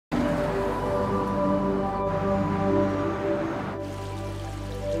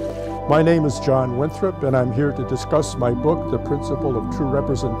My name is John Winthrop, and I'm here to discuss my book, The Principle of True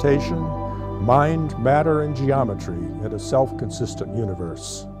Representation, Mind, Matter, and Geometry in a Self-Consistent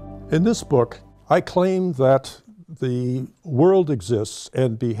Universe. In this book, I claim that the world exists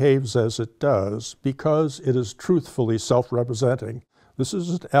and behaves as it does because it is truthfully self-representing. This is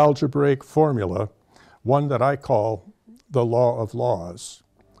an algebraic formula, one that I call the law of laws.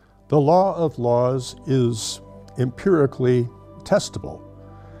 The law of laws is empirically testable.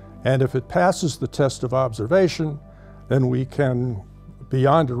 And if it passes the test of observation, then we can,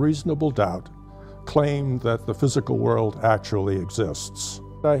 beyond a reasonable doubt, claim that the physical world actually exists.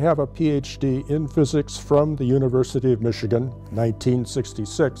 I have a PhD in physics from the University of Michigan,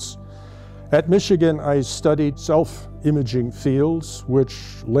 1966. At Michigan, I studied self-imaging fields, which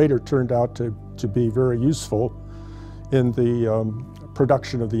later turned out to be very useful in the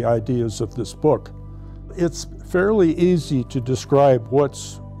production of the ideas of this book. It's fairly easy to describe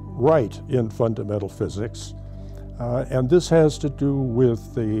what's right in fundamental physics, and this has to do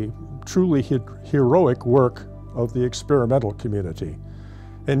with the truly heroic work of the experimental community.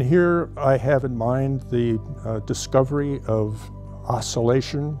 And here I have in mind the discovery of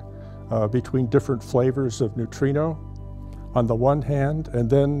oscillation between different flavors of neutrino on the one hand, and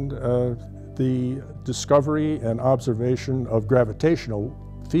then the discovery and observation of gravitational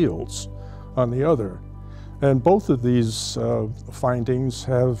fields on the other. And both of these findings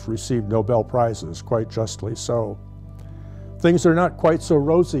have received Nobel Prizes, quite justly so. Things are not quite so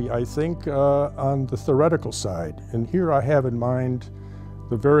rosy, I think, on the theoretical side. And here I have in mind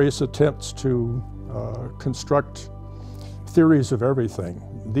the various attempts to construct theories of everything.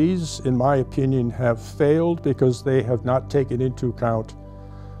 These, in my opinion, have failed because they have not taken into account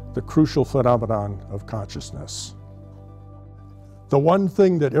the crucial phenomenon of consciousness. The one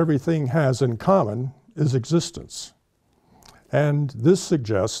thing that everything has in common is existence. And this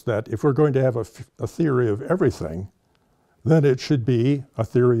suggests that if we're going to have a theory of everything, then it should be a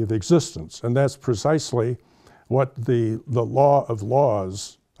theory of existence. And that's precisely what the law of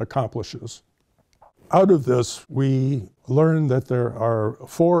laws accomplishes. Out of this, we learn that there are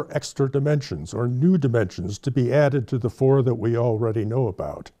 4 extra dimensions, or new dimensions, to be added to the 4 that we already know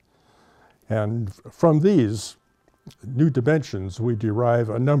about. And from these new dimensions, we derive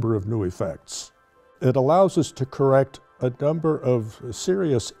a number of new effects. It allows us to correct a number of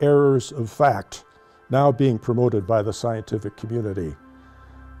serious errors of fact now being promoted by the scientific community.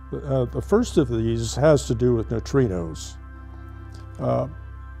 The first of these has to do with neutrinos.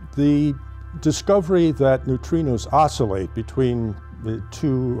 The discovery that neutrinos oscillate between the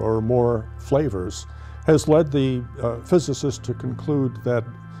 2 or more flavors has led the physicists to conclude that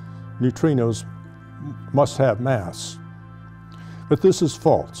neutrinos must have mass. But this is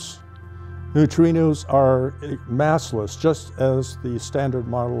false. Neutrinos are massless, just as the standard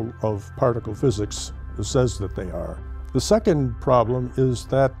model of particle physics says that they are. The second problem is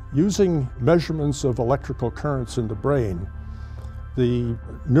that using measurements of electrical currents in the brain, the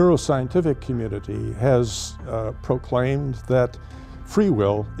neuroscientific community has proclaimed that free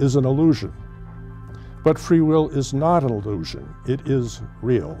will is an illusion. But free will is not an illusion, it is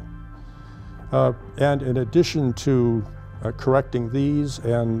real. And in addition to correcting these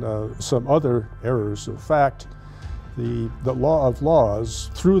and some other errors of fact, the law of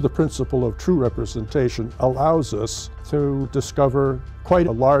laws, through the principle of true representation, allows us to discover quite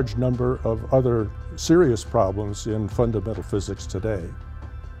a large number of other serious problems in fundamental physics today.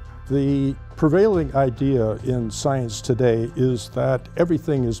 The prevailing idea in science today is that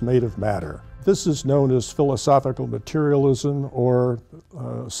everything is made of matter. This is known as philosophical materialism or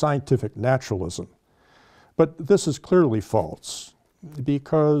scientific naturalism. But this is clearly false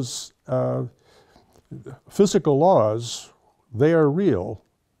because physical laws, they are real,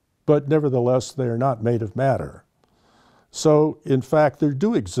 but nevertheless they are not made of matter. So in fact there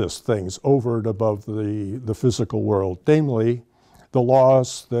do exist things over and above the physical world, namely the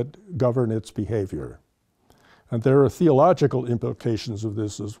laws that govern its behavior. And there are theological implications of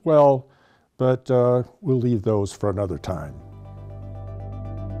this as well, but we'll leave those for another time.